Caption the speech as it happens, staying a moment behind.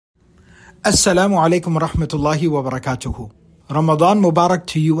Assalamu alaikum wa rahmatullahi wa barakatuhu. Ramadan Mubarak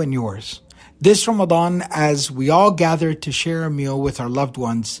to you and yours. This Ramadan, as we all gather to share a meal with our loved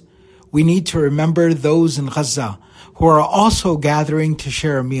ones, we need to remember those in Gaza who are also gathering to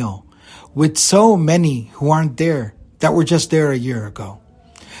share a meal with so many who aren't there, that were just there a year ago.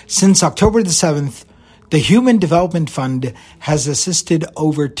 Since October the 7th, the Human Development Fund has assisted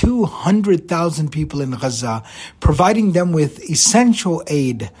over 200,000 people in Gaza, providing them with essential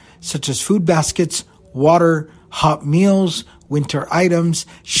aid such as food baskets, water, hot meals, winter items,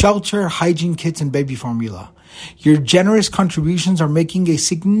 shelter, hygiene kits, and baby formula. Your generous contributions are making a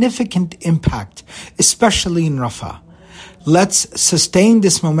significant impact, especially in Rafah. Let's sustain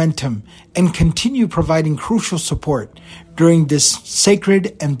this momentum and continue providing crucial support during this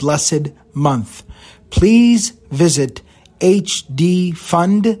sacred and blessed month. Please visit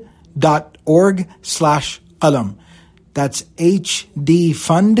hdfund.org/qalam. That's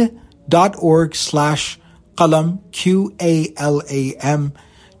hdfund.org/qalam, QALAM,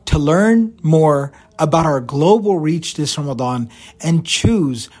 to learn more about our global reach this Ramadan and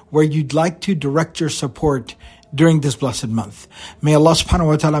choose where you'd like to direct your support during this blessed month. May Allah subhanahu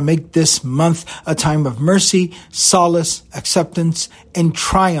wa ta'ala make this month a time of mercy, solace, acceptance, and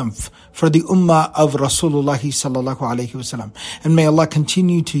triumph for the ummah of Rasulullah sallallahu alayhi wasallam. And may Allah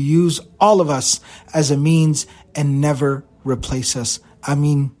continue to use all of us as a means and never replace us.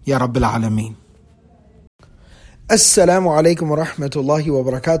 Ameen ya Rabbil Alameen. Assalamu alaikum wa rahmatullahi wa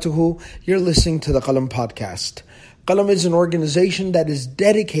barakatuhu. You're listening to the Qalam podcast. Qalam is an organization that is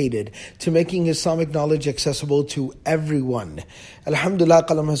dedicated to making Islamic knowledge accessible to everyone. Alhamdulillah,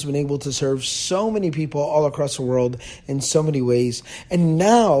 Qalam has been able to serve so many people all across the world in so many ways. And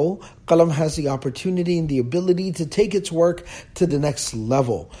now, Qalam has the opportunity and the ability to take its work to the next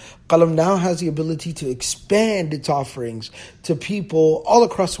level. Qalam now has the ability to expand its offerings to people all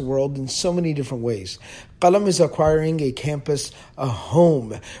across the world in so many different ways. Qalam is acquiring a campus, a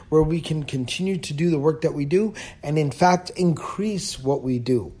home, where we can continue to do the work that we do and in fact increase what we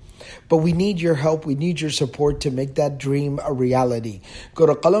do. But we need your help, we need your support to make that dream a reality. Go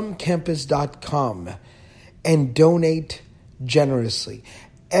to qalamcampus.com and donate generously.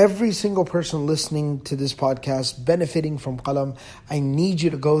 Every single person listening to this podcast, benefiting from Qalam, I need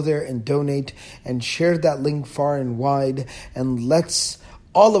you to go there and donate and share that link far and wide, and let's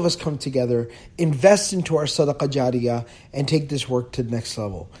all of us come together, invest into our sadaqah jariyah, and take this work to the next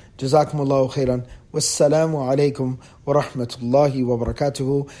level. Jazakumullahu khairan. Wassalamu alaikum wa rahmatullahi wa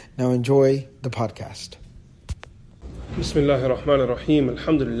barakatuhu. Now enjoy the podcast. Bismillahir Rahmanir Rahim.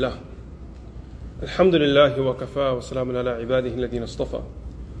 Alhamdulillah. Alhamdulillah wa kafa wa salamun ala ibadihi alladhina istafa.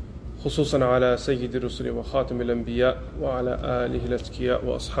 خصوصا على سيد الرسل وخاتم الأنبياء وعلى آله الأتقياء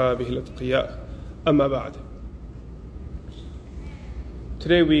وأصحابه الأتقياء أما بعد.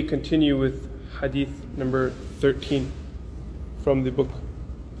 Today we continue with hadith number 13 from the book.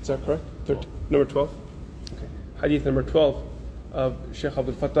 Is that correct? Number 12? Okay. Hadith number 12 of Shaykh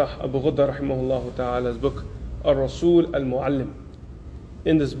Abdul Fattah Abu Ghudda rahimahullah ta'ala's book, Ar-Rasul Al-Mu'allim.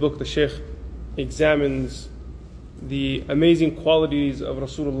 In this book, the Shaykh examines the amazing qualities of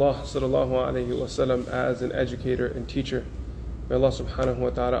Rasulullah sallallahu alayhi wa sallam as an educator and teacher. May Allah subhanahu wa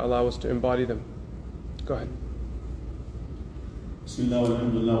ta'ala allow us to embody them. Go ahead. Bismillah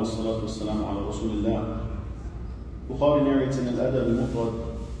walhamdulillah wa salatu wassalamu ala Rasulillah. Bukhari narrates in Al-Adab al-Mufrad,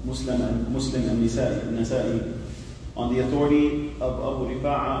 Muslim and Nasa'i, on the authority of Abu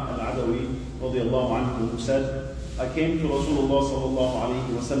Rifa'a al-Adawi radiyallahu anhu, who said, I came to Rasulullah sallallahu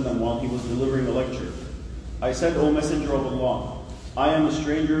alayhi wa sallam while he was delivering a lecture. I said, O Messenger of Allah, I am a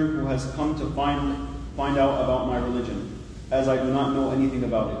stranger who has come to find out about my religion, as I do not know anything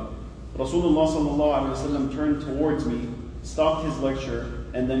about it. Rasulullah sallallahu alayhi wa sallam turned towards me, stopped his lecture,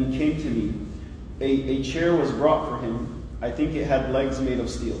 and then came to me. A chair was brought for him. I think it had legs made of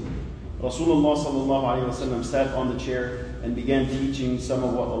steel. Rasulullah sallallahu alayhi wa sallam sat on the chair and began teaching some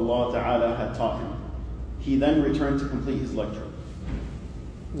of what Allah Ta'ala had taught him. He then returned to complete his lecture.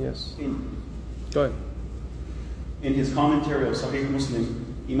 Yes. Go ahead. In his commentary of Sahih Muslim,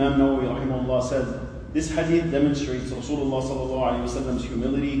 Imam Nawawi rahimahullah said, this hadith demonstrates Rasulullah sallallahu alayhi wa sallam's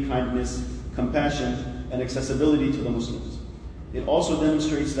humility, kindness, compassion, and accessibility to the Muslims. It also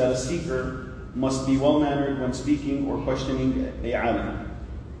demonstrates that a seeker must be well-mannered when speaking or questioning a alim.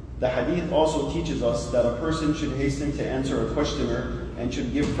 The hadith also teaches us that a person should hasten to answer a questioner and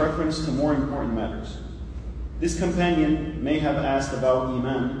should give preference to more important matters. This companion may have asked about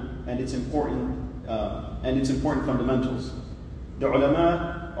Iman and its important fundamentals. The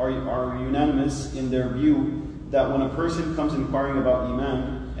ulama are unanimous in their view that when a person comes inquiring about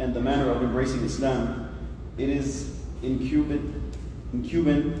Iman and the manner of embracing Islam, it is incumbent in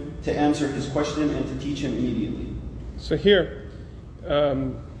Cuban to answer his question and to teach him immediately. So here,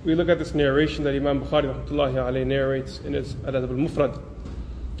 we look at this narration that Imam Bukhari rahmatullahi alayhi narrates in his Adab al-Mufrad,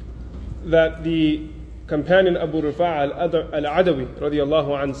 that the companion Abu Rifa'a al-Adawi radiyallahu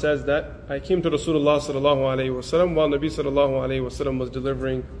anhu says that I came to Rasulullah sallallahu alayhi wa sallam while Nabi sallallahu alayhi wa sallam was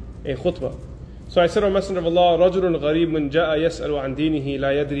delivering a khutbah. So I said, O Messenger of Allah, رَجُلٌ غَرِيبٌ جَاءَ يَسْأَلُ عَنْ دِينِهِ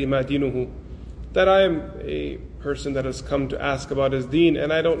لَا يَدْرِي مَا دِينُهُ, that I am a person that has come to ask about his deen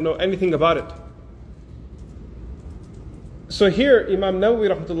and I don't know anything about it. So here, Imam Nawawi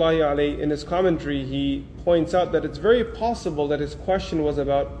rahmatullahi alayhi, in his commentary, he points out that it's very possible that his question was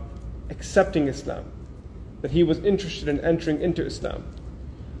about accepting Islam, that he was interested in entering into Islam.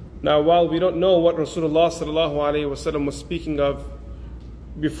 Now, while we don't know what Rasulullah sallallahu alayhi wasallam was speaking of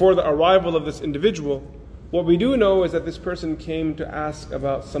before the arrival of this individual, what we do know is that this person came to ask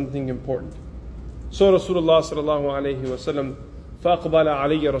about something important. So Rasulullah sallallahu alayhi wasallam فأقبل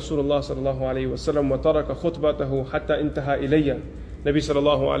علي رسول الله صلى الله عليه وسلم وترك خطبته حتى انتهى إلي. Nabi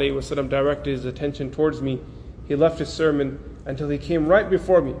sallallahu alayhi wasallam directed his attention towards me. He left his sermon until he came right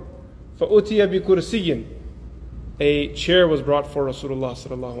before me. فأتي بكرسي. A chair was brought for Rasulullah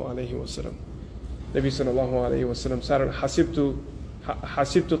sallallahu alayhi wasallam. Nabi sallallahu alayhi wasallam sat on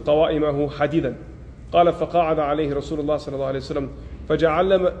حسبت قوائمه حديدا. قال فقعد عليه رسول الله صلى الله عليه وسلم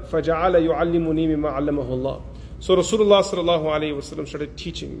فجعل يعلمني مما علمه الله. So Rasulullah sallallahu alayhi wasallam started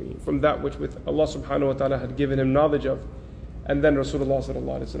teaching me from that which with Allah subhanahu wa ta'ala had given him knowledge of. And then Rasulullah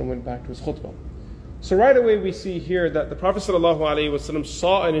sallallahu alayhi wasallam went back to his khutbah. So right away we see here that the Prophet sallallahu alayhi wasallam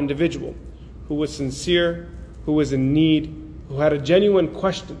saw an individual who was sincere, who was in need, who had a genuine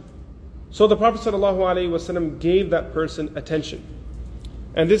question. So the Prophet sallallahu alayhi wasallam gave that person attention.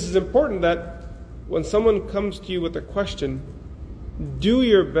 And this is important, that when someone comes to you with a question, do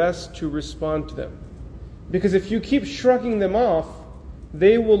your best to respond to them. Because if you keep shrugging them off,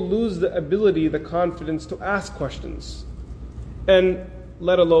 they will lose the ability, the confidence to ask questions. And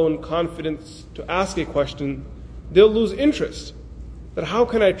let alone confidence to ask a question, they'll lose interest. That how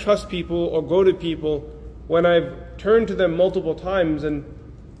can I trust people or go to people when I've turned to them multiple times and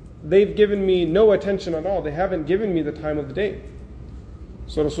they've given me no attention at all. They haven't given me the time of the day.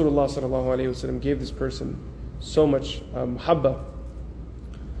 So Rasulullah sallallahu alayhi wasallam gave this person so much habba.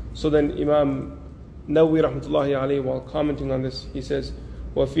 So then Imam Nawawi rahmatullahi alayhi, while commenting on this, he says,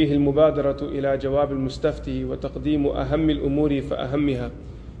 وَفِيهِ الْمُبَادَرَةُ إِلَى جَوَابِ الْمُسْتَفْتِي وَتَقْدِيمُ أَهَمِّ الْأُمُورِ فَأَهَمِّهَا.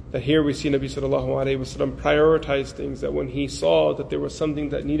 That here we see Nabi sallallahu alayhi wasallam prioritize things, that when he saw that there was something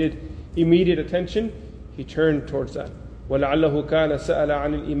that needed immediate attention, he turned towards that. وَلَعَلَّهُ كَانَ سَأَلَ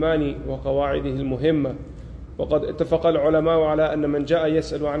عَنِ الْإِيمَانِ وَقَوَاعِدِهِ الْمُهِمَّةِ وقد اتفق العلماء على أن من جاء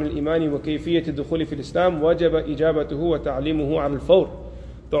يسأل عن الإيمان وكيفية الدخول في الإسلام وجب إجابته وتعليمه على الفور.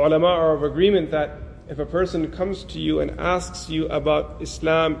 The ulama are of agreement that if a person comes to you and asks you about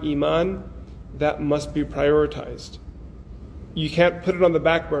Islam, Iman, that must be prioritized. You can't put it on the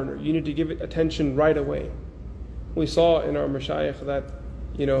back burner. You need to give it attention right away. We saw in our mashayikh that,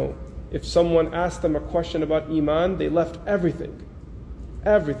 if someone asked them a question about Iman, they left everything.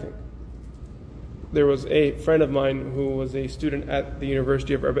 Everything. There was a friend of mine who was a student at the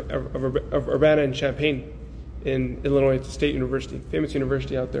University of Urbana in Champaign in Illinois. It's a state university, famous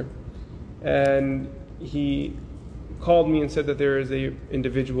university out there. And he called me and said that there is a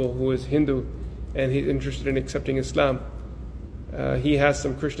individual who is Hindu and he's interested in accepting Islam. He has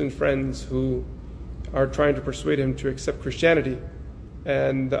some Christian friends who are trying to persuade him to accept Christianity,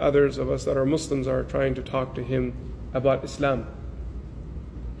 and the others of us that are Muslims are trying to talk to him about Islam.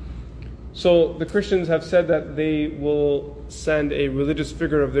 So the Christians have said that they will send a religious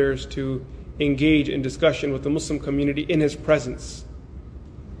figure of theirs to engage in discussion with the Muslim community in his presence,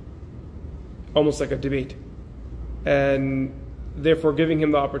 almost like a debate, and therefore giving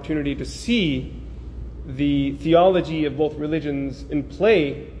him the opportunity to see the theology of both religions in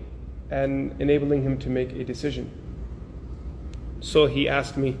play and enabling him to make a decision. So he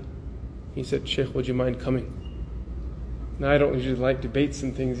asked me, he said, "Sheikh, would you mind coming?" Now, I don't usually like debates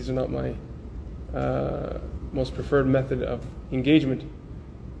and things. These are not my most preferred method of engagement.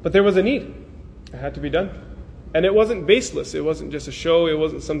 But there was a need. It had to be done. And it wasn't baseless. It wasn't just a show. It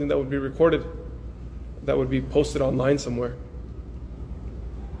wasn't something that would be recorded, that would be posted online somewhere.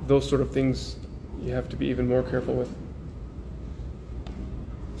 Those sort of things you have to be even more careful with.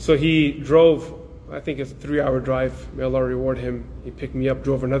 So he drove, I think it's a 3-hour drive. May Allah reward him. He picked me up,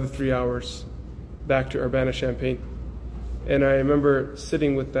 drove another 3 hours back to Urbana, Champaign. And I remember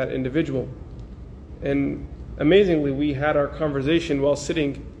sitting with that individual. And amazingly, we had our conversation while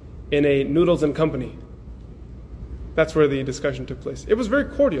sitting in a Noodles and Company. That's where the discussion took place. It was very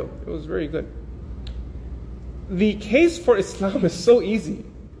cordial. It was very good. the case for Islam is so easy.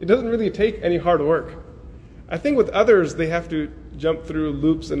 It doesn't really take any hard work. I think with others, they have to jump through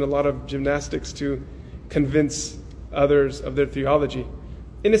loops and a lot of gymnastics to convince others of their theology.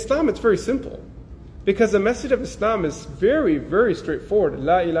 In Islam, it's very simple. Because the message of Islam is very, very straightforward.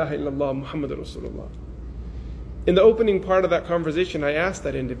 La ilaha illallah Muhammadur Rasulullah. In the opening part of that conversation, I asked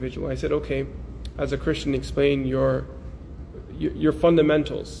that individual, I said, okay, as a Christian, explain your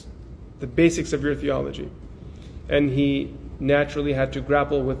fundamentals, the basics of your theology. And he naturally had to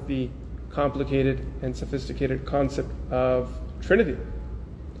grapple with the complicated and sophisticated concept of Trinity.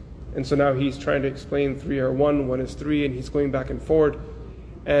 And so now he's trying to explain 3 are 1, 1 is 3, and he's going back and forward.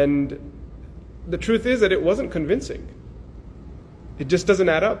 And the truth is that it wasn't convincing. It just doesn't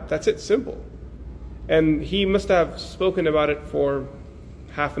add up. That's it, simple. And he must have spoken about it for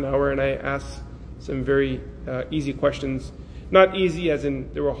half an hour, and I asked some very easy questions. Not easy as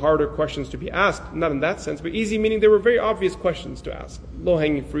in there were harder questions to be asked, not in that sense, but easy meaning there were very obvious questions to ask,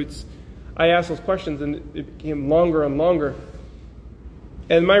 low-hanging fruits. I asked those questions and it became longer and longer.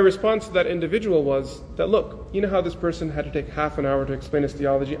 And my response to that individual was that, look, you know how this person had to take half an hour to explain his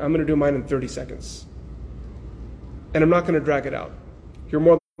theology? I'm going to do mine in 30 seconds. And I'm not going to drag it out. You're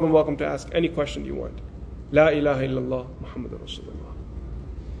more than welcome to ask any question you want. La ilaha illallah Muhammadur Rasulullah.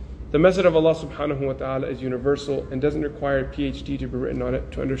 The message of Allah subhanahu wa ta'ala is universal and doesn't require a PhD to be written on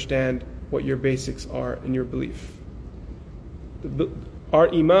it to understand what your basics are in your belief. Our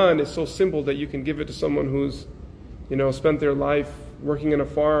iman is so simple that you can give it to someone who's, spent their life working in a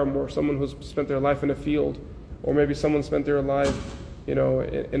farm, or someone who's spent their life in a field, or maybe someone spent their life,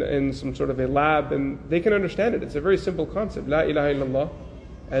 in some sort of a lab, and they can understand it. It's a very simple concept. La ilaha illallah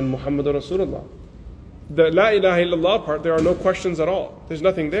and Muhammadur Rasulullah. The La ilaha illallah part, there are no questions at all. There's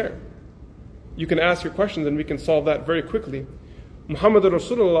nothing there. You can ask your questions and we can solve that very quickly. Muhammadur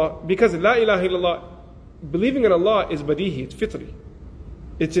Rasulullah, because La ilaha illallah, believing in Allah is badihi, it's fitri.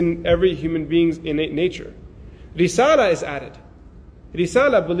 It's in every human being's innate nature. Risala is added.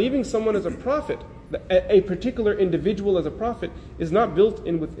 Risala, believing someone as a prophet, a particular individual as a prophet, is not built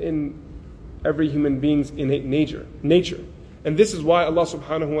in within every human being's innate nature. And this is why Allah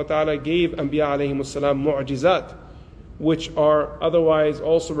subhanahu wa ta'ala gave Anbiya alayhimus salam mu'jizat, which are otherwise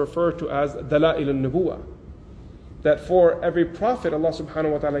also referred to as Dala'il al-Nubuwah. That for every prophet, Allah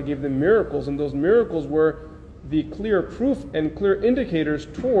subhanahu wa ta'ala gave them miracles, and those miracles were the clear proof and clear indicators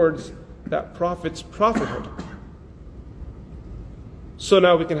towards that prophet's prophethood. So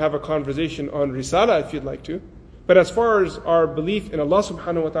now we can have a conversation on Risala if you'd like to. But as far as our belief in Allah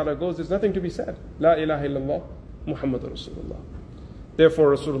subhanahu wa ta'ala goes, there's nothing to be said. La ilaha illallah Muhammadur Rasulullah.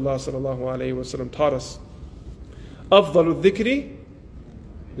 Therefore, Rasulullah sallallahu alayhi wa sallam taught us, Afdalu dhikri,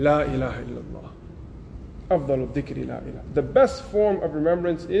 la ilaha illallah. Afdalu dhikri, la ilaha. The best form of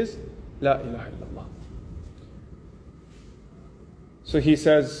remembrance is la ilaha illallah. So he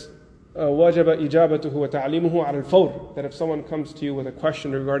says, وَجَبَ إِجَابَتُهُ وَتَعْلِيمُهُ عَلَى الْفَوْرِ. That if someone comes to you with a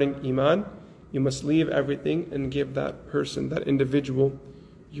question regarding Iman, you must leave everything and give that person, that individual,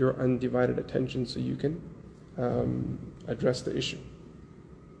 your undivided attention so you can address the issue.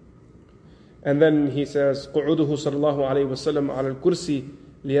 And then he says, قُعُودُهُ صلى الله عليه وسلم على الكرسي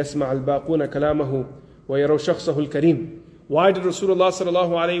ليسمع الباقون كلامه ويروا شخصه الكريم. Why did Rasulullah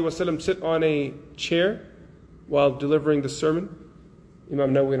sallallahu alayhi wasallam sit on a chair while delivering the sermon?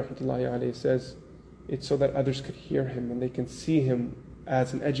 Imam Nawawi rahmatullahi alayhi says, it's so that others could hear him and they can see him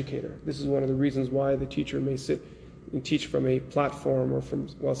as an educator. This is one of the reasons why the teacher may sit and teach from a platform or from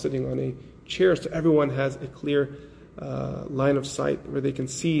while sitting on a chair, so everyone has a clear line of sight where they can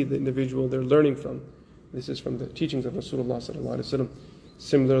see the individual they're learning from. This is from the teachings of Rasulullah sallallahu alayhi wasallam.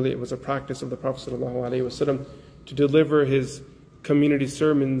 Similarly, it was a practice of the Prophet sallallahu alayhi wasallam to deliver his community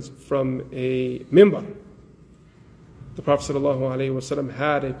sermons from a mimbar. The Prophet ﷺ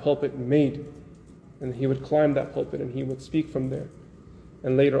had a pulpit made, and he would climb that pulpit and he would speak from there.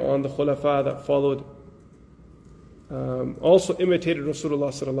 And later on, the khulafa that followed also imitated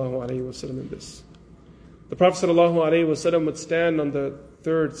Rasulullah ﷺ in this. The Prophet ﷺ would stand on the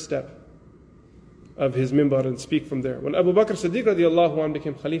third step of his mimbar and speak from there. When Abu Bakr Siddiq radiallahu anhu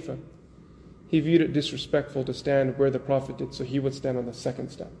became Khalifa, he viewed it disrespectful to stand where the Prophet did, so he would stand on the second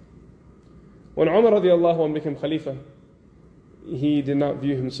step. When Umar radiallahu anhu became Khalifa, he did not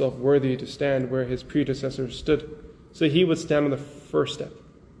view himself worthy to stand where his predecessors stood. So he would stand on the first step.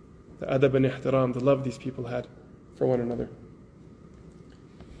 The adab and ihtiram, the love these people had for one another.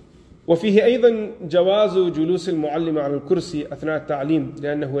 وفيه أيضا جواز جلوس المعلم على الكرسي أثناء التعليم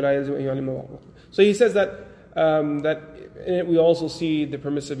لأنه لا يلزم أن يعلم. So he says that in it we also see the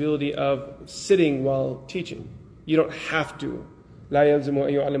permissibility of sitting while teaching. You don't have to لا يلزم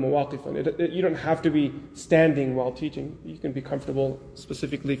أن يعلم واقفا. You don't have to be standing while teaching. You can be comfortable,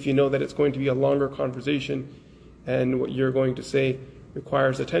 specifically if you know that it's going to be a longer conversation and what you're going to say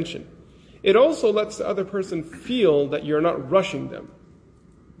requires attention. It also lets the other person feel that you're not rushing them.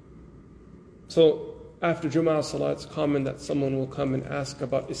 So after Jum'ah Salah, it's common that someone will come and ask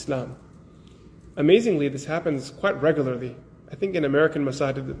about Islam. Amazingly, this happens quite regularly. I think in American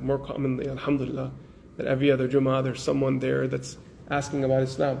masajid, more commonly, alhamdulillah, that every other Jum'ah there's someone there that's asking about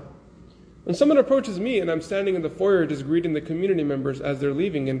Islam. When someone approaches me and I'm standing in the foyer just greeting the community members as they're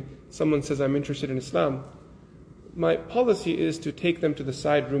leaving and someone says I'm interested in Islam, my policy is to take them to the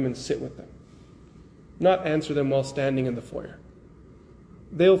side room and sit with them, not answer them while standing in the foyer.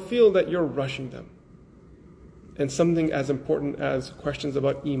 They'll feel that you're rushing them. And something as important as questions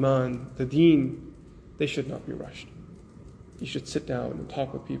about Iman, the Deen, they should not be rushed. You should sit down and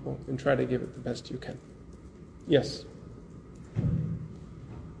talk with people and try to give it the best you can. Yes?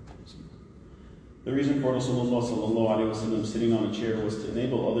 The reason for Rasulullah sallallahu alaihi wasallam sitting on a chair was to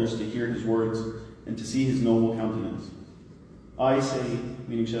enable others to hear his words and to see his noble countenance. I say,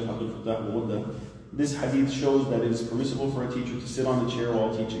 meaning Shaykh Abdul Fattah al-Wadda, this hadith shows that it is permissible for a teacher to sit on the chair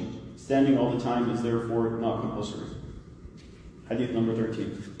while teaching. Standing all the time is therefore not compulsory. Hadith number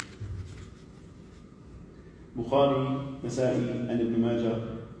 13. Bukhari, Nasa'i, and Ibn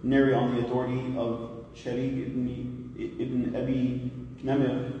Majah narrate on the authority of Sharik ibn Abi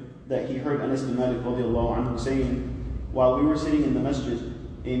Namir that he heard Anas bin Malik radiallahu anhu saying, while we were sitting in the masjid,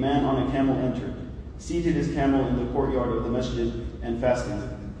 a man on a camel entered, seated his camel in the courtyard of the masjid and fasted.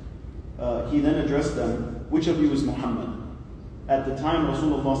 He then addressed them, which of you is Muhammad? At the time,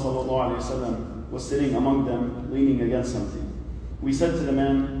 Rasulullah sallallahu alaihi wasallam was sitting among them, leaning against something. We said to the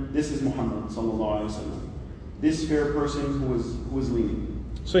man, this is Muhammad sallallahu alaihi wasallam, this fair person who was leaning.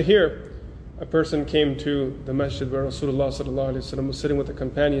 So here, a person came to the masjid where Rasulullah sallallahu alaihi wasallam was sitting with the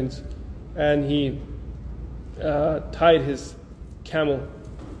companions, and he tied his camel,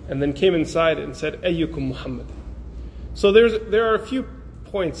 and then came inside and said, Ayyukum Muhammad. So there are a few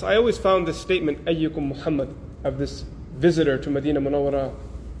points. I always found this statement, Ayyukum Muhammad, of this visitor to Medina Munawwara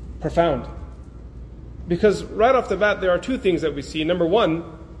profound. Because right off the bat, there are two things that we see. Number one,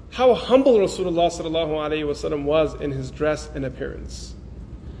 how humble Rasulullah sallallahu alaihi wasallam was in his dress and appearance.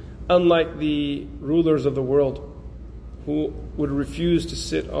 Unlike the rulers of the world who would refuse to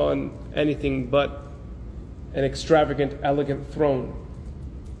sit on anything but an extravagant, elegant throne.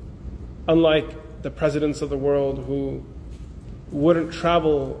 Unlike the presidents of the world who wouldn't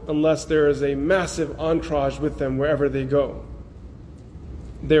travel unless there is a massive entourage with them wherever they go.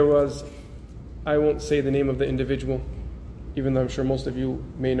 There was, I won't say the name of the individual, even though I'm sure most of you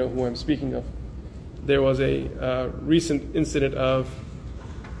may know who I'm speaking of. There was a recent incident of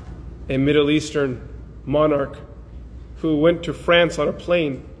a Middle Eastern monarch who went to France on a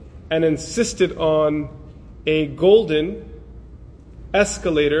plane and insisted on a golden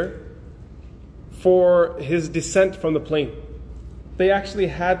escalator for his descent from the plane. They actually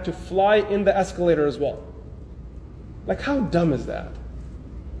had to fly in the escalator as well. Like, how dumb is that?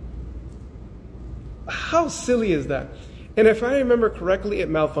 How silly is that? And if I remember correctly, it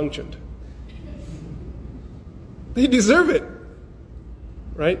malfunctioned. They deserve it,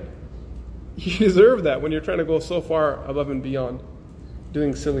 right? You deserve that when you're trying to go so far above and beyond,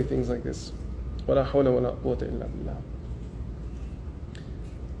 doing silly things like this. وَلَا حَوْلَ وَلَا قُوَّةَ إِلَّا بِاللَّهِ.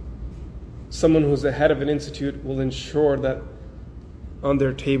 Someone who's the head of an institute will ensure that on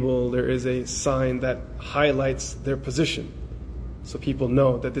their table there is a sign that highlights their position, so people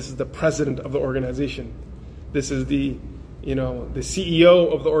know that this is the president of the organization, this is the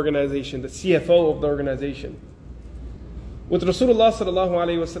CEO of the organization, the CFO of the organization. With Rasulullah sallallahu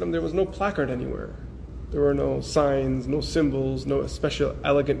alaihi wasallam, there was no placard anywhere. There were no signs, no symbols, no special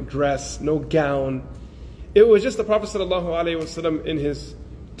elegant dress, no gown. It was just the Prophet sallallahu alaihi wasallam in his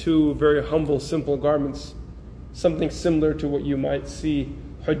two very humble, simple garments, something similar to what you might see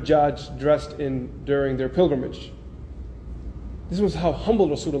Hujjaj dressed in during their pilgrimage. This was how humble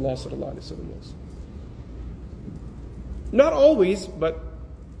Rasulullah sallallahu alaihi wasallam was. Not always, but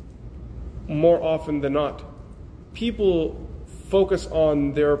more often than not, people focus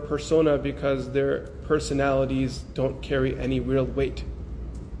on their persona because their personalities don't carry any real weight.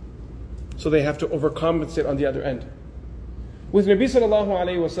 So they have to overcompensate on the other end. With Nabi sallallahu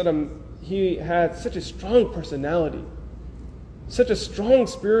alaihi wasallam, he had such a strong personality, such a strong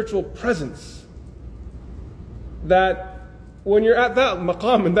spiritual presence, that when you're at that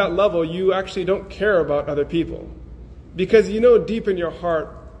maqam and that level, you actually don't care about other people. Because you know deep in your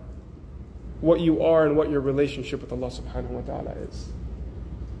heart what you are and what your relationship with Allah subhanahu wa ta'ala is.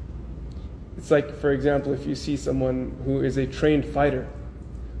 It's like, for example, if you see someone who is a trained fighter.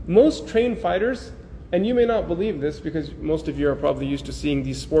 Most trained fighters, and you may not believe this because most of you are probably used to seeing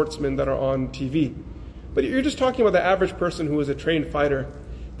these sportsmen that are on TV. But you're just talking about the average person who is a trained fighter.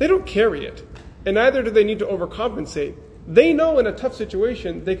 They don't carry it. And neither do they need to overcompensate. They know in a tough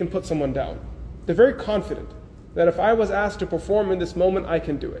situation they can put someone down. They're very confident that if I was asked to perform in this moment, I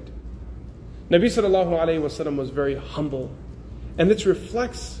can do it. Nabi sallallahu alayhi wasallam was very humble. And this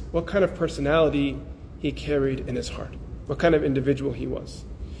reflects what kind of personality he carried in his heart. What kind of individual he was.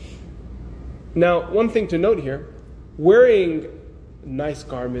 Now, one thing to note here, wearing nice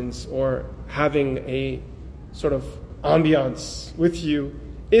garments or having a sort of ambiance with you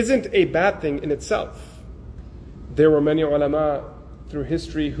isn't a bad thing in itself. There were many ulama through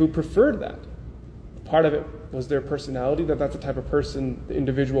history who preferred that. Part of it was their personality, that's the type of person the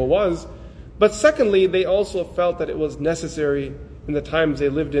individual was. But secondly, they also felt that it was necessary in the times they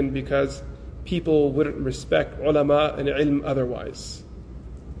lived in because people wouldn't respect ulama and ilm otherwise.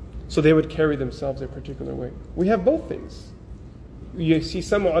 So they would carry themselves a particular way. We have both things. You see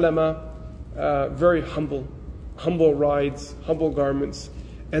some ulama very humble rides, humble garments,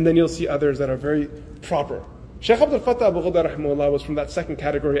 and then you'll see others that are very proper. Shaykh Abdul Fattah Abu Ghudda rahimahullah was from that second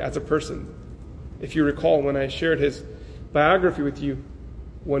category as a person. If you recall, when I shared his biography with you,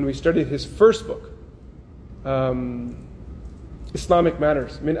 when we studied his first book, Islamic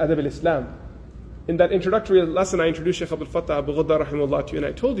Matters, Min Adab al-Islam, in that introductory lesson I introduced Shaykh Abdul Fattah Abu Ghudda rahimahullah to you, and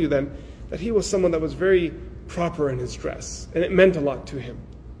I told you then that he was someone that was very proper in his dress, and it meant a lot to him.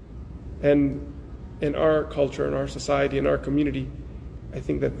 And in our culture, in our society, in our community, I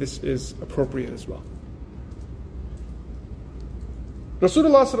think that this is appropriate as well.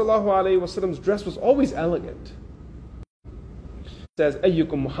 Rasulullah sallallahu alayhi wa sallam's dress was always elegant. It says,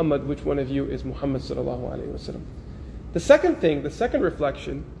 Ayyukum Muhammad, which one of you is Muhammad sallallahu alayhi wa sallam? The second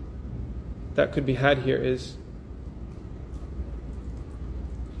reflection that could be had here is,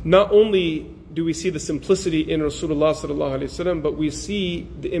 not only do we see the simplicity in Rasulullah sallallahu alayhi wa sallam, but we see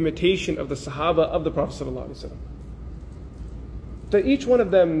the imitation of the Sahaba of the Prophet sallallahu alayhi wa sallam. That each one of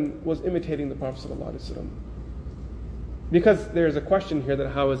them was imitating the Prophet sallallahu alayhi wa sallam. Because there's a question here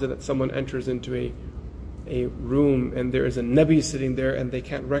that how is it that someone enters into a room and there is a Nabi sitting there and they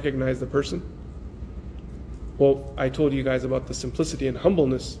can't recognize the person? Well, I told you guys about the simplicity and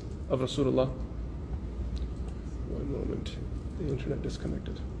humbleness of Rasulullah. One moment, the internet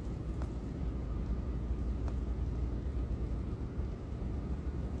disconnected.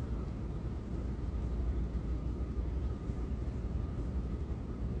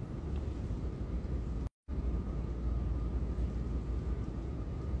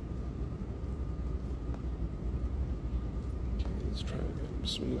 Let's try again.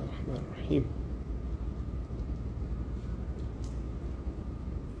 Bismillah ar-Rahman ar-Rahim.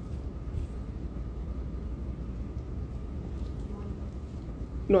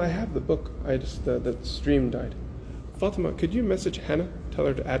 No, I have the book. I just the stream died. Fatima, could you message Hannah? Tell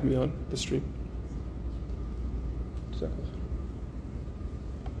her to add me on the stream. Jazakallah.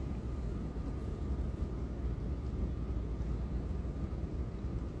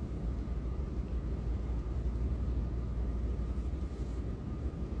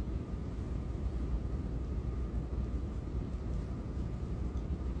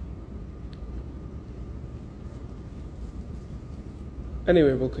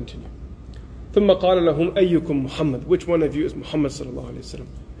 Anyway, we'll continue. ثُمَّ قَالَ لَهُمْ أَيُّكُمْ مُحَمَّدٌ, which one of you is Muhammad sallallahu alayhi wa sallam?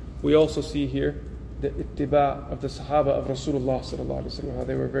 We also see here the ittiba of the Sahaba of Rasulullah sallallahu alayhi wa sallam, how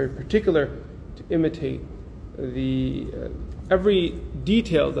they were very particular to imitate every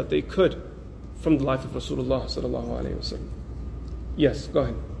detail that they could from the life of Rasulullah sallallahu alayhi wa sallam. Yes, go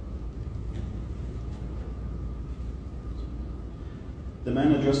ahead. The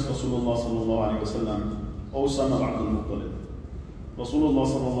man addressed Rasulullah sallallahu alayhi wa sallam, O son of Abdul Muttalib. Rasulullah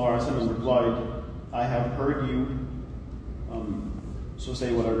sallallahu alayhi wa sallam replied, I have heard you, so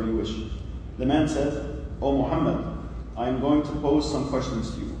say whatever you wish. The man said, O Muhammad, I am going to pose some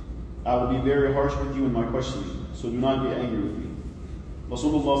questions to you. I will be very harsh with you in my questioning, so do not be angry with me.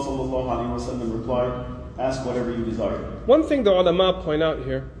 Rasulullah sallallahu alayhi wa sallam replied, ask whatever you desire. One thing the ulama point out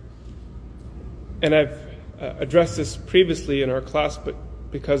here, and I've addressed this previously in our class, but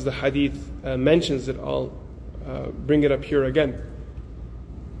because the hadith mentions it, I'll bring it up here again.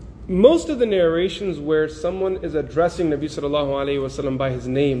 Most of the narrations where someone is addressing Nabi sallallahu alayhi wa sallam by his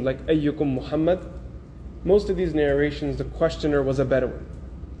name, like Ayyukum Muhammad, most of these narrations, the questioner was a Bedouin.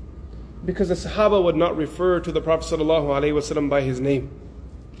 Because the Sahaba would not refer to the Prophet sallallahu alayhi wa sallam by his name.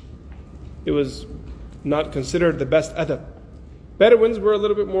 It was not considered the best adab. Bedouins were a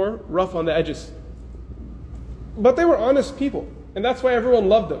little bit more rough on the edges. But they were honest people, and that's why everyone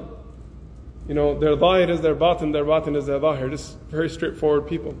loved them. Their zahir is their batin is their zahir. Just very straightforward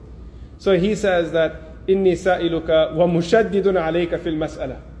people. So he says that, إِنِّي سَائِلُكَ وَمُشَدِّدٌ عَلَيْكَ فِي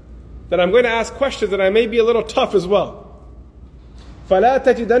الْمَسْأَلَةِ, that I'm going to ask questions and I may be a little tough as well. فَلَا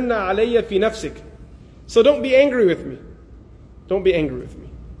تَجِدَنَّ عَلَيَّ فِي نَفْسِكَ, so don't be angry with me. Don't be angry with me.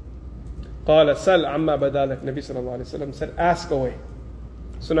 قَالَ سَلْ عَمَّا بَدَالَكَ, Nabi sallallahu alayhi wa sallam said, ask away.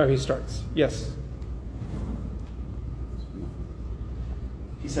 So now he starts. Yes.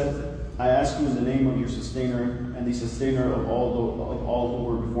 He said, I ask you in the name of your sustainer and the sustainer of all who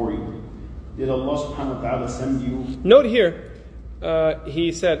were before you. Did Allah subhanahu wa ta'ala send you? Note here,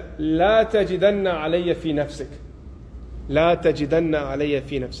 he said, لا تجدن علي في نفسك. لا تجدن علي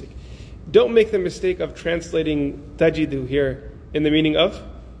في نفسك. Don't make the mistake of translating tajidu here in the meaning of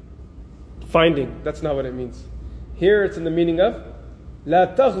finding. That's not what it means. Here it's in the meaning of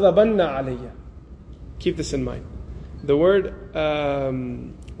لا تغضبن علي. Keep this in mind. The word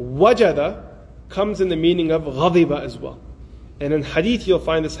wajada comes in the meaning of ghadiba as well. And in hadith you'll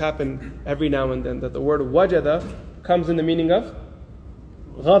find this happen every now and then, that the word wajada comes in the meaning of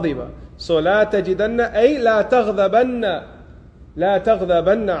ghadiba. So لا تجدن أي لا تغضبن, لا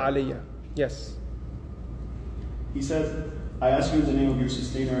تغضبن علي. Yes. He said, I ask you in the name of your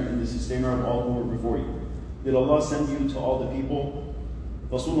sustainer and the sustainer of all who were before you. Did Allah send you to all the people?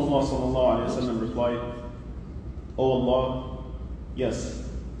 Rasulullah sallallahu alayhi wa sallam replied, O Allah, yes.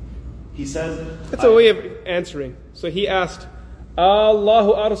 He said, it's a way of answering. So he asked,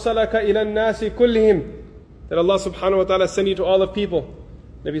 Allahu arsalaka ila nasi kullihim, that Allah subhanahu wa ta'ala send you to all the people.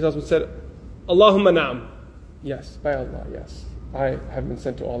 Nabi sallallahu said, Allahumma na'am. Yes, by Allah, yes. I have been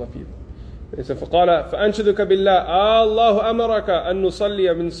sent to all the people. He said, فقال فأنشدك بالله الله أمرك أن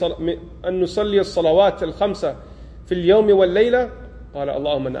نصلي الصلوات الخمسة في اليوم والليلة. قال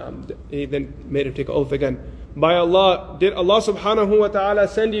اللهم نعم. He then made him take an oath again. By Allah, did Allah subhanahu wa ta'ala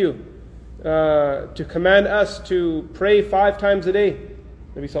send you to command us to pray 5 times a day?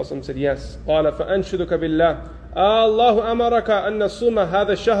 Nabi sallallahu alaihi wasallam said yes. قال فأنشدك بالله الله أمرك أن نصوم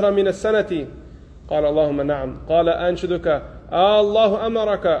هذا الشهر من السنة. قال اللهم نعم. قال أنشدك الله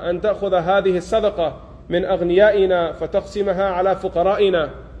أمرك أن تأخذ هذه الصدقة من أغنيائنا فتقسمها على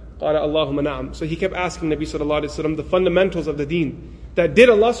فقرائنا. قال اللهم نعم. So he kept asking Nabi sallallahu alaihi wasallam the fundamentals of the deen. That did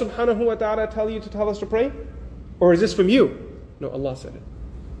Allah subhanahu wa ta'ala tell you to tell us to pray? Or is this from you? No, Allah said it.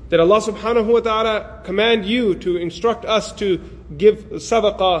 Did Allah subhanahu wa ta'ala command you to instruct us to give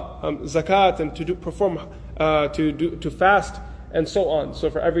sadaqah, zakat, and to fast, and so on? So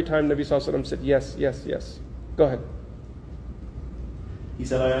for every time Nabi sallallahu alaihi wasallam said yes, yes, yes. Go ahead. He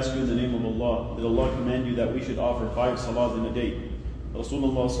said, I ask you in the name of Allah, did Allah command you that we should offer 5 salahs in a day?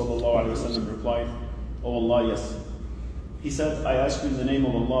 Rasulullah sallallahu alaihi wasallam replied, Oh Allah, yes. He said, I ask you in the name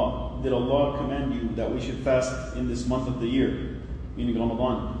of Allah, did Allah command you that we should fast in this month of the year, meaning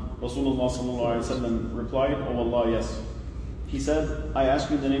Ramadan? Rasulullah sallallahu alaihi wasallam replied, Oh Allah, yes. He said, I ask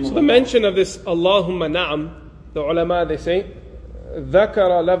you in the name of Allah. So the mention of this Allahumma na'am, the ulama, they say,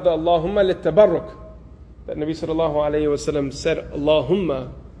 ذكر لفظ اللهم للتبرك. That Nabi sallallahu alayhi wa sallam said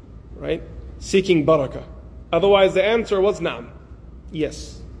Allahumma, right? Seeking barakah. Otherwise the answer was na'am.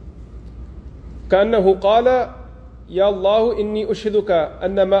 Yes. كأنه قال يا الله إني أشهدك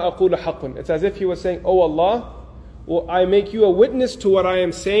أن ما أقول حق. It's as if he was saying, Oh Allah, well, I make you a witness to what I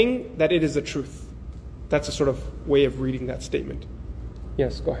am saying, that it is the truth. That's a sort of way of reading that statement.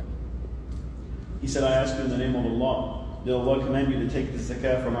 Yes, go ahead. He said, I ask you in the name of Allah, did Allah command you to take the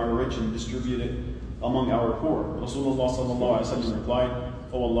zakat from our rich and distribute it among our poor? Rasulullah sallallahu alaihi wasallam replied,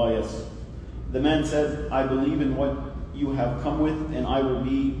 Oh Allah, yes. The man said, I believe in what you have come with, and I will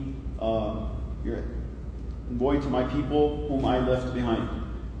be your boy to my people whom I left behind.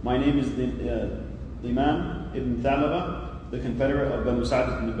 My name is Imam ibn Thalaba, the confederate of Banu Sa'd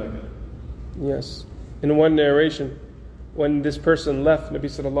ibn Bakr. Yes. In one narration, when this person left, Nabi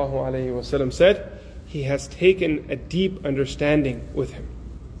sallallahu alayhi wa sallam said, he has taken a deep understanding with him.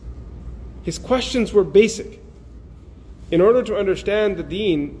 His questions were basic. In order to understand the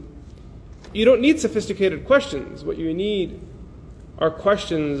deen, you don't need sophisticated questions. What you need are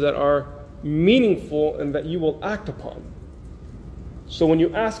questions that are meaningful and that you will act upon. So when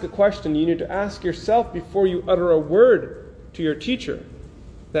you ask a question, you need to ask yourself before you utter a word to your teacher,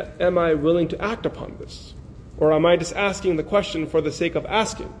 that am I willing to act upon this? Or am I just asking the question for the sake of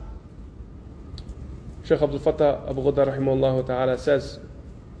asking? Shaykh Abdul Fattah Abu Ghudda rahimahullah ta'ala says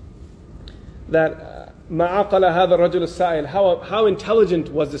that مَعَقَلَ هَذَا الرَّجُلُ السَّائِلِ, how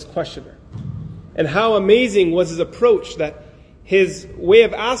intelligent was this questioner? And how amazing was his approach, that his way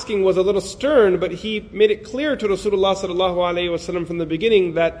of asking was a little stern, but he made it clear to Rasulullah sallallahu alaihi wasallam from the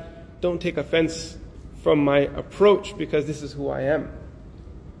beginning that don't take offense from my approach, because this is who I am.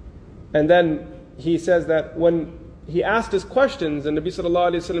 And then he says that when he asked his questions and Nabi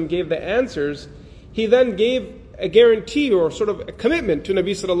sallallahu alayhi wa sallam gave the answers, he then gave a guarantee or sort of a commitment to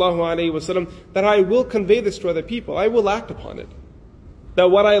Nabi sallallahu alayhi wa sallam that I will convey this to other people. I will act upon it.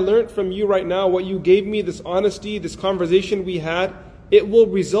 That what I learned from you right now, what you gave me, this honesty, this conversation we had, it will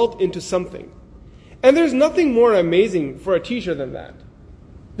result into something. And there's nothing more amazing for a teacher than that.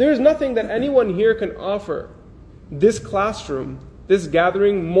 There's nothing that anyone here can offer this classroom, this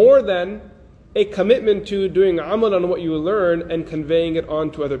gathering, more than a commitment to doing amal on what you learn and conveying it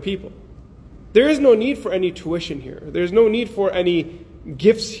on to other people. There is no need for any tuition here. There's no need for any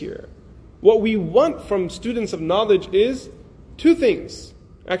gifts here. What we want from students of knowledge is two things.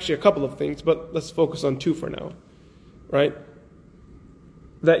 Actually, a couple of things, but let's focus on two for now. Right?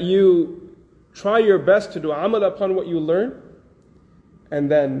 That you try your best to do amal upon what you learn, and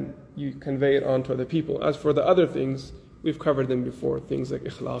then you convey it on to other people. As for the other things, we've covered them before. Things like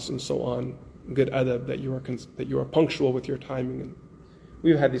ikhlas and so on. Good adab, that you are punctual with your timing. And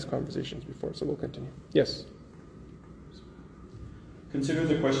we've had these conversations before, so we'll continue. Yes? Consider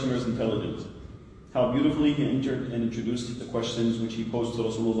the questioner's intelligence. How beautifully he entered and introduced the questions which he posed to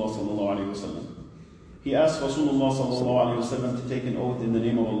Rasulullah sallallahu alaihi wasallam. He asked Rasulullah sallallahu alaihi wasallam to take an oath in the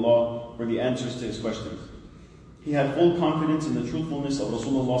name of Allah for the answers to his questions. He had full confidence in the truthfulness of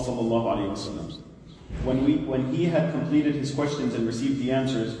Rasulullah sallallahu alaihi wasallam. When he had completed his questions and received the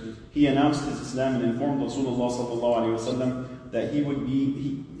answers, he announced his Islam and informed Rasulullah sallallahu alaihi wasallam that he would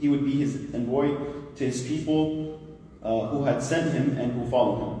be his envoy to his people who had sent him and who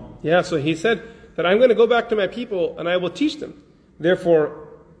followed him. Yeah, so he said that I'm going to go back to my people and I will teach them. Therefore,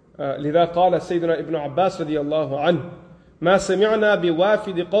 لذا قال سيدنا ابن عباس رضي الله عنه ما سمعنا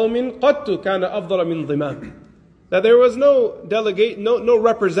بوافد قوم قط كان أفضل من ضمام. That there was no delegate, no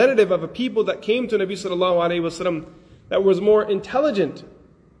representative of a people that came to Nabi sallallahu alaihi wasallam that was more intelligent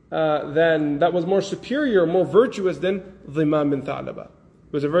that was more superior, more virtuous than Dhimam bin Tha'laba.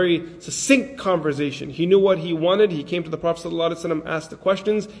 It was a very succinct conversation. He knew what he wanted. He came to the Prophet ﷺ, asked the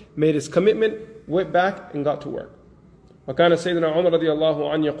questions, made his commitment, went back and got to work. وكان سيدنا عمر رضي الله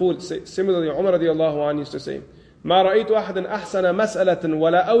عنه يقول, similarly Umar رضي الله عنه used to say, ما رأيت أحدا أحسن مسألة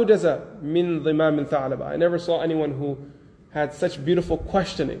ولا أوجز من ضمام بن ثعلبة. I never saw anyone who had such beautiful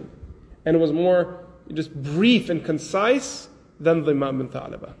questioning and was more just brief and concise than Dhimam bin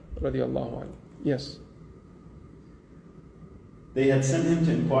Tha'laba radiallahu anhu. Yes. They had sent him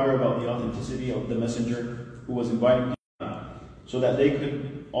to inquire about the authenticity of the messenger who was inviting people so that they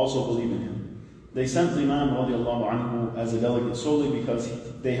could also believe in him. They sent Dhimam radiallahu anhu as a delegate solely because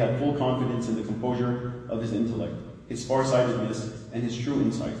they had full confidence in the composure of his intellect, his farsightedness, and his true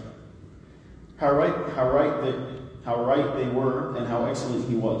insight. How right they were and how excellent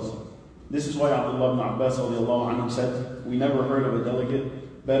he was. This is why Abdullah ibn Abbas radiallahu anhu said, we never heard of a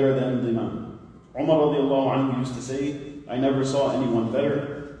delegate better than Dhimam. Umar radiallahu anhu used to say, I never saw anyone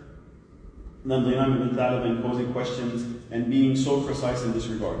better than Dhimam ibn Tha'laba in posing questions and being so precise in this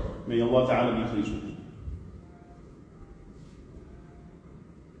regard. May Allah Ta'ala be pleased with him.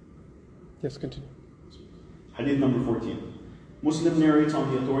 Yes, continue. Hadith number 14. Muslim narrates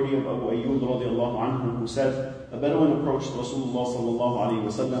on the authority of Abu Ayyub radiallahu anhu, who said, a Bedouin approached Rasulullah sallallahu alayhi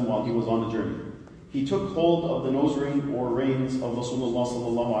wasallam while he was on a journey. He took hold of the nose ring or reins of Rasulullah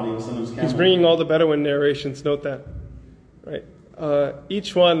sallallahu alayhi wasallam's camel. He's bringing all the Bedouin narrations, note that. Right.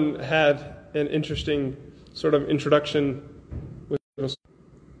 Each one had an interesting sort of introduction. I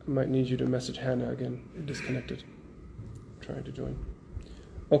might need you to message Hannah again. You're disconnected. Trying to join.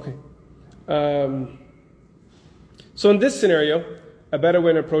 Okay. So in this scenario, a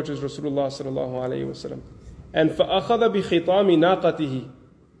Bedouin approaches Rasulullah sallallahu alayhi wasallam, and فَأَخَذَ بِخِطَامِ نَاقَتِهِ.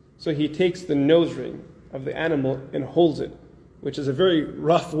 So he takes the nose ring of the animal and holds it, which is a very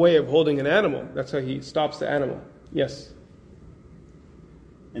rough way of holding an animal. That's how he stops the animal. Yes.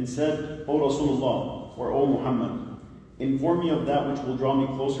 And said, O Rasulullah, or O Muhammad, inform me of that which will draw me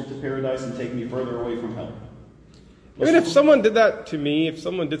closer to paradise and take me further away from hell. Even if someone did that to me, if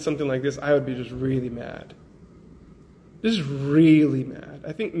someone did something like this, I would be just really mad. Just really mad.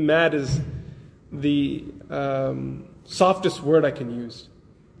 I think mad is the softest word I can use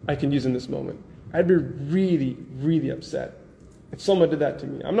in this moment. I'd be really, really upset if someone did that to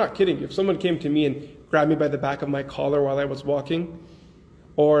me. I'm not kidding you. If someone came to me and grabbed me by the back of my collar while I was walking,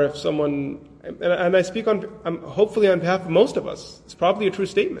 or if someone, and I speak hopefully on behalf of most of us, it's probably a true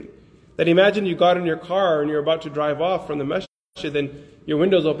statement, that imagine you got in your car and you're about to drive off from the masjid, then your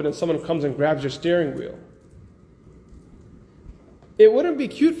window's open and someone comes and grabs your steering wheel. It wouldn't be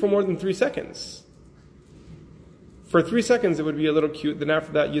cute for more than 3 seconds. For 3 seconds it would be a little cute, then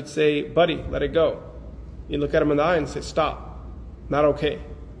after that you'd say, buddy, let it go. You look at him in the eye and say, stop, not okay.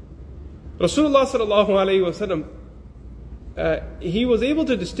 Rasulullah sallallahu alayhi wasallam, he was able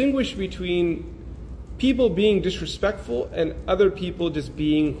to distinguish between people being disrespectful and other people just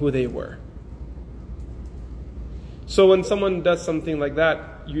being who they were. So when someone does something like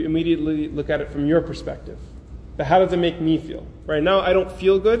that, you immediately look at it from your perspective. But how does it make me feel? Right now, I don't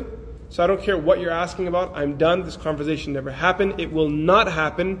feel good, so I don't care what you're asking about. I'm done. This conversation never happened. It will not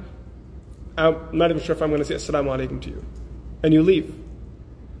happen. I'm not even sure if I'm going to say Assalamu alaikum to you. And you leave.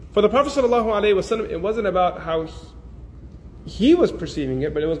 For the Prophet ﷺ, it wasn't about how he was perceiving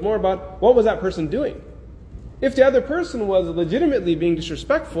it, but it was more about what was that person doing. If the other person was legitimately being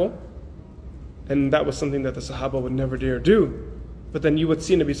disrespectful, and that was something that the Sahaba would never dare do, but then you would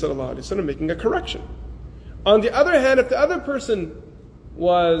see Nabi sallallahu alaihi wasallam making a correction. On the other hand, if the other person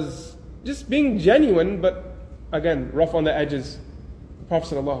was just being genuine, but again, rough on the edges, the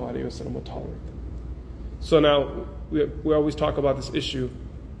Prophet sallallahu alaihi wasallam would tolerate them. So now, we always talk about this issue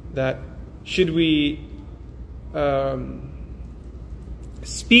that should we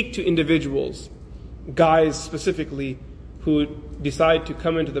speak to individuals, guys specifically, who decide to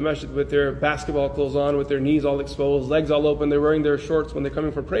come into the masjid with their basketball clothes on, with their knees all exposed, legs all open, they're wearing their shorts when they're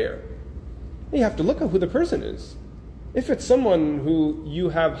coming for prayer. You have to look at who the person is. If it's someone who you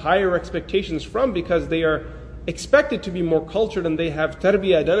have higher expectations from because they are expected to be more cultured and they have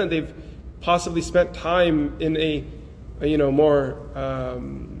tarbiyah done and they've possibly spent time in a more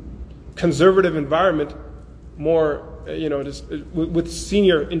conservative environment, more just with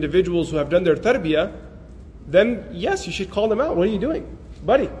senior individuals who have done their tarbiyah, then yes, you should call them out. What are you doing?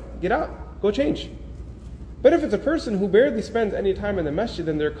 Buddy, get out. Go change. But if it's a person who barely spends any time in the masjid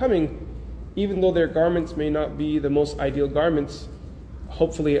and they're coming, even though their garments may not be the most ideal garments,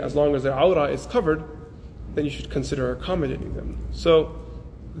 hopefully as long as their awrah is covered, then you should consider accommodating them. So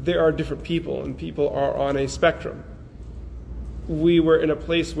there are different people, and people are on a spectrum. We were in a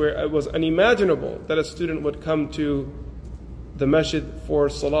place where it was unimaginable that a student would come to the masjid for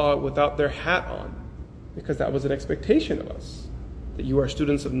salah without their hat on, because that was an expectation of us, that you are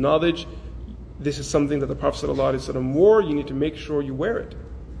students of knowledge. This is something that the Prophet ﷺ wore. You need to make sure you wear it.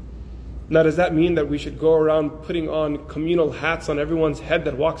 Now, does that mean that we should go around putting on communal hats on everyone's head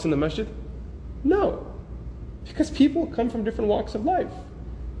that walks in the masjid? No, because people come from different walks of life.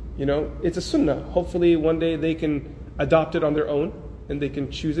 It's a sunnah. Hopefully one day they can adopt it on their own and they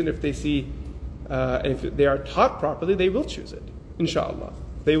can choose it if they see, if they are taught properly, they will choose it. Inshallah,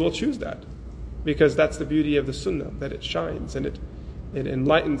 they will choose that. Because that's the beauty of the sunnah, that it shines and it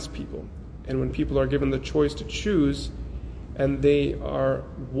enlightens people. And when people are given the choice to choose and they are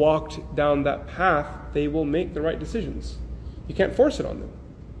walked down that path, they will make the right decisions. You can't force it on them.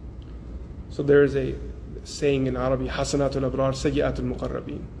 So there is a saying in Arabic, Hasanatul Abrar, Sayyi'atul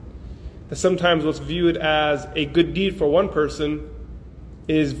Muqarrabin. That sometimes what's viewed as a good deed for one person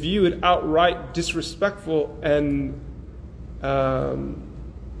is viewed outright disrespectful and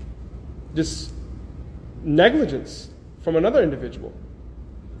just negligence from another individual.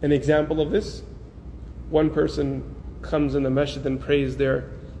 An example of this, one person comes in the masjid and prays their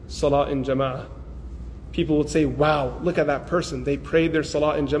salah in jama'ah. People would say, wow, look at that person. They prayed their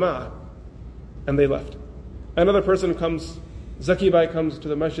salah in jama'ah. And they left. Another person comes, Zaki Bhai comes to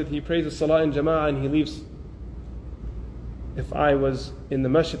the masjid, he prays the salah in jama'ah and he leaves. If I was in the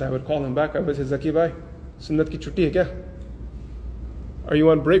masjid, I would call him back. I would say, Zaki Bhai, sunnat ki chutti hai kya? Are you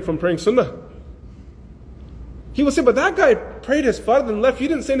on break from praying sunnah? He will say, but that guy prayed his fard and left. You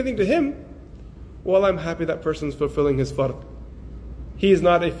didn't say anything to him. Well, I'm happy that person's fulfilling his fard. He is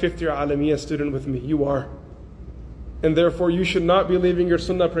not a fifth-year Alamiyah student with me. You are. And therefore, you should not be leaving your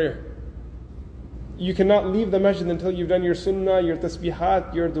sunnah prayer. You cannot leave the masjid until you've done your sunnah, your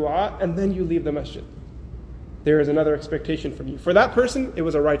tasbihat, your dua, and then you leave the masjid. There is another expectation from you. For that person, it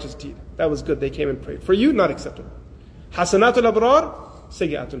was a righteous deed. That was good. They came and prayed. For you, not acceptable. Hasanatul Abrar,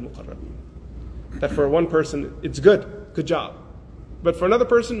 Sayyi'atul Muqarrabin. That for one person, it's good. Good job. But for another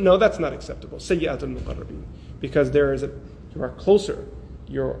person, no, that's not acceptable. Sayyi'atul Muqarrabin. Because you are closer.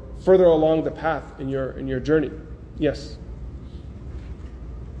 You're further along the path in your journey. Yes.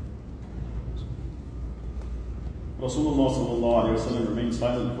 Rasulullah sallallahu alayhi wa sallam remained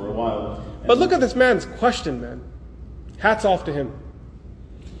silent for a while. But look at this man's question, man. Hats off to him.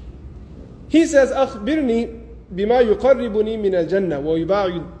 He says, أخبرني بما يقربني من الجنة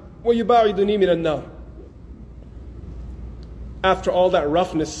ويباعدني من النار. After all that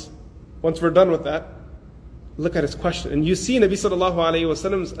roughness, once we're done with that, look at his question. And you see Nabi sallallahu alayhi wa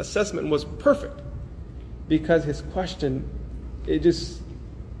sallam's assessment was perfect. Because his question, there's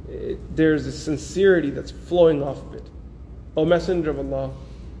a sincerity that's flowing off of it. O Messenger of Allah,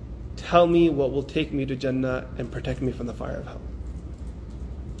 tell me what will take me to Jannah and protect me from the fire of hell.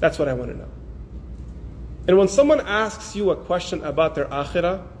 That's what I want to know. And when someone asks you a question about their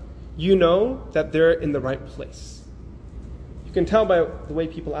akhirah, you know that they're in the right place. You can tell by the way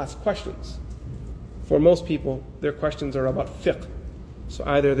people ask questions. For most people, their questions are about fiqh. So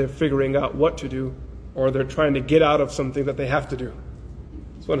either they're figuring out what to do, or they're trying to get out of something that they have to do.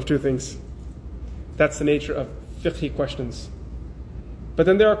 It's one of two things. That's the nature of fiqhi questions. But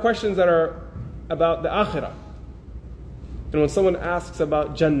then there are questions that are about the akhirah. And when someone asks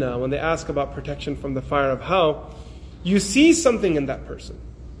about Jannah, when they ask about protection from the fire of hell, you see something in that person.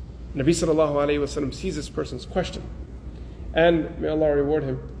 Nabi sallallahu alayhi wa sallam sees this person's question. And may Allah reward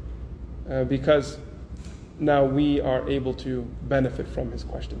him because now we are able to benefit from his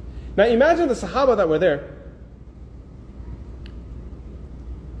question. Now imagine the Sahaba that were there.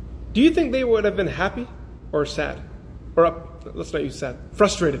 Do you think they would have been happy or sad? Or let's not use sad,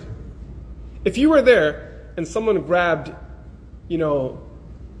 frustrated. If you were there and someone grabbed,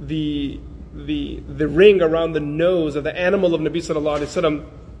 the ring around the nose of the animal of Nabi sallallahu alaihi wasallam,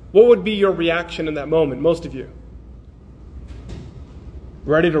 what would be your reaction in that moment, most of you?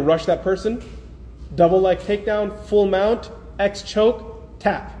 Ready to rush that person? Double leg takedown, full mount, X choke,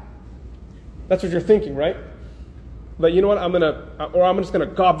 tap. That's what you're thinking, right? But you know what, I'm just gonna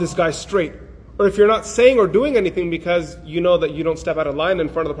gob this guy straight. Or if you're not saying or doing anything because you know that you don't step out of line in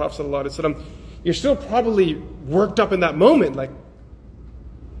front of the Prophet ﷺ, you're still probably worked up in that moment. Like,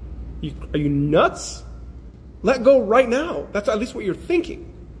 are you nuts? Let go right now. That's at least what you're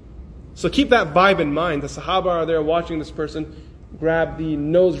thinking. So keep that vibe in mind. The Sahaba are there watching this person grab the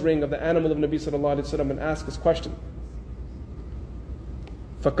nose ring of the animal of Nabi ﷺ and ask his question.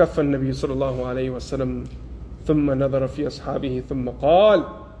 فَكَفَّ النَّبِيُّ صَلَى اللَّهُ عَلَيْهِ وَسَلَّمَ ثُمَّ نَظَرَ فِي أَصْحَابِهِ ثُمَّ قَالَ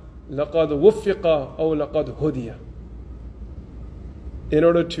لَقَدْ وُفِّقَ أَوْ لَقَدْ هُدِيَ. In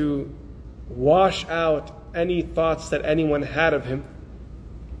order to wash out any thoughts that anyone had of him,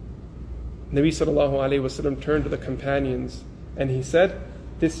 Nabi sallallahu alayhi wasallam turned to the companions and he said,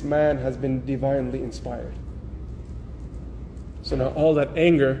 this man has been divinely inspired. So now all that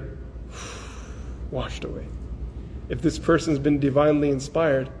anger washed away. If this person's been divinely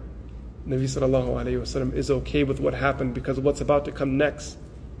inspired, Nabi sallallahu alayhi wasallam is okay with what happened because what's about to come next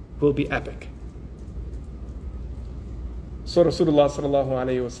will be epic. So Rasulullah sallallahu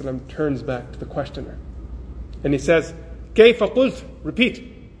alayhi wasallam turns back to the questioner and he says, Kayfa qult? Repeat.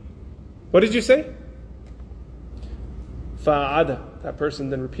 What did you say? Fa'ada. That person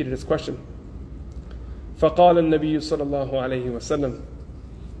then repeated his question. فقال النبي صلى الله عليه وسلم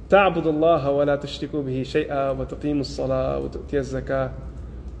تعبد الله ولا تشركوا به شيئا وتقيم الصلاة وتؤتي الزكاة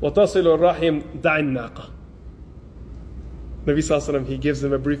وتصل الرحم دع الناقة. Nabi sallallahu alayhi wa sallam, he gives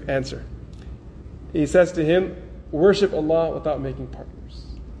them a brief answer. He says to him, worship Allah without making partners.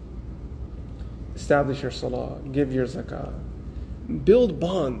 Establish your salah, give your zakah, build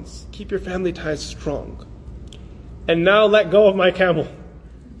bonds, keep your family ties strong. And now let go of my camel.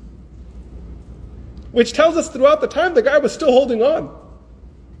 Which tells us throughout the time the guy was still holding on.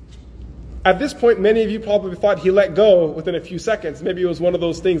 At this point, many of you probably thought he let go within a few seconds. Maybe it was one of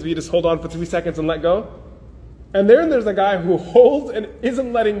those things where you just hold on for 3 seconds and let go. And then there's a guy who holds and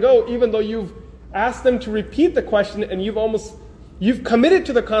isn't letting go, even though you've asked them to repeat the question and you've committed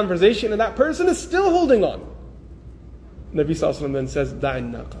to the conversation and that person is still holding on. Nabi sallallahu alaihi wasallam then says,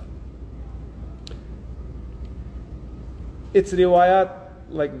 Da'in naqa. It's riwayat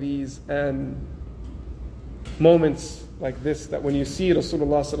like these and moments like this that when you see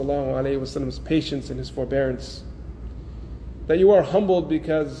Rasulullah sallallahu alaihi wasallam's patience and his forbearance, that you are humbled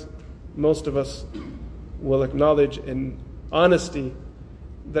because most of us will acknowledge in honesty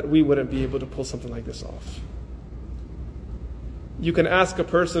that we wouldn't be able to pull something like this off. You can ask a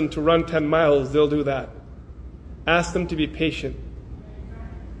person to run 10 miles, they'll do that. Ask them to be patient.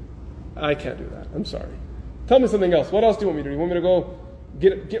 I can't do that. I'm sorry. Tell me something else. What else do you want me to do? You want me to go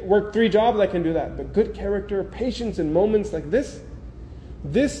get work 3 jobs? I can do that. But good character, patience in moments like this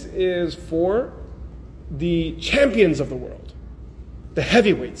is for the champions of the world, the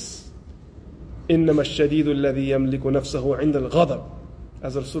heavyweights. إِنَّمَا الشَّدِيدُ الَّذِي يَمْلِكُ نَفْسَهُ عِنْدَ الْغَضَبِ.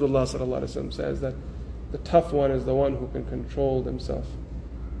 As Rasulullah sallallahu alaihi wasallam says, that the tough one is the one who can control himself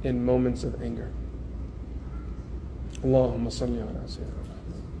in moments of anger. Allahumma salli ala sayyidina.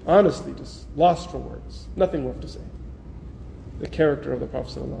 Honestly, just lost for words. Nothing left to say. The character of the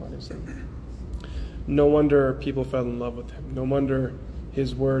Prophet sallallahu alaihi wasallam. No wonder people fell in love with him. No wonder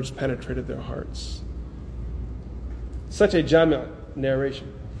his words penetrated their hearts. Such a jami'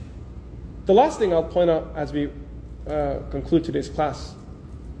 narration. The last thing I'll point out as we conclude today's class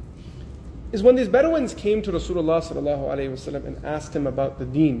is when these Bedouins came to Rasulullah sallallahu alaihi wasallam and asked him about the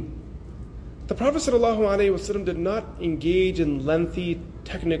deen, The Prophet ﷺ did not engage in lengthy,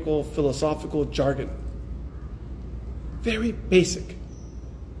 technical, philosophical jargon. Very basic.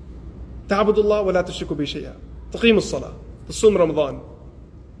 تعبد الله ولا تشركوا به شيئا تقيم الصلاة تصوم رمضان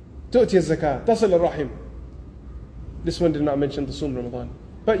تؤتي الزكاة تصل الرحم. This one did not mention the Sum Ramadan.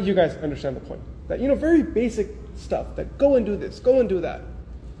 But you guys understand the point. That, very basic stuff. That go and do this, go and do that.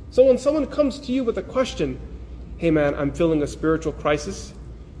 So when someone comes to you with a question, hey man, I'm feeling a spiritual crisis,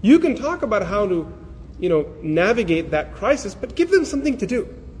 you can talk about how to, navigate that crisis, but give them something to do.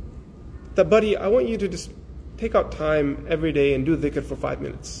 That, buddy, I want you to just take out time every day and do dhikr for 5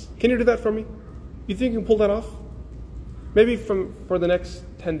 minutes. Can you do that for me? You think you can pull that off? Maybe for the next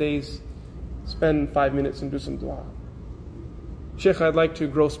 10 days, spend 5 minutes and do some dua. Sheikh, I'd like to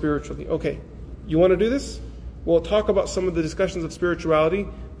grow spiritually. Okay, you want to do this? We'll talk about some of the discussions of spirituality,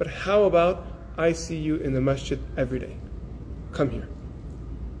 but how about I see you in the masjid every day? Come here.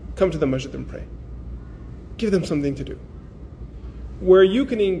 Come to the masjid and pray. Give them something to do. Where you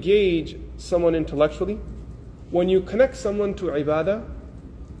can engage someone intellectually, when you connect someone to ibadah,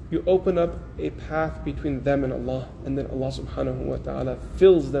 you open up a path between them and Allah, and then Allah subhanahu wa ta'ala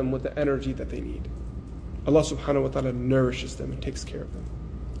fills them with the energy that they need. Allah subhanahu wa ta'ala nourishes them and takes care of them.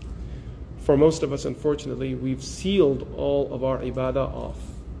 For most of us, unfortunately, we've sealed all of our ibadah off.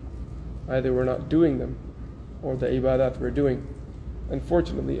 Either we're not doing them, or the ibadat we're doing,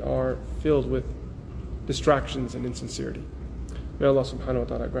 unfortunately, are filled with distractions and insincerity. May Allah subhanahu wa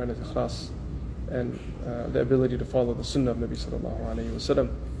ta'ala grant us ikhlas and the ability to follow the sunnah of Nabi sallallahu alayhi wa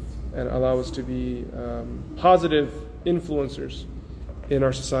sallam, and allow us to be positive influencers in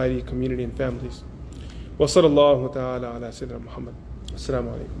our society, community, and families. Wa sallallahu ta'ala ala Sayyidina Muhammad.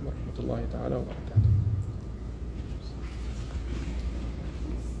 Assalamu alaikum wa rahmatullahi ta'ala wa barakatuh.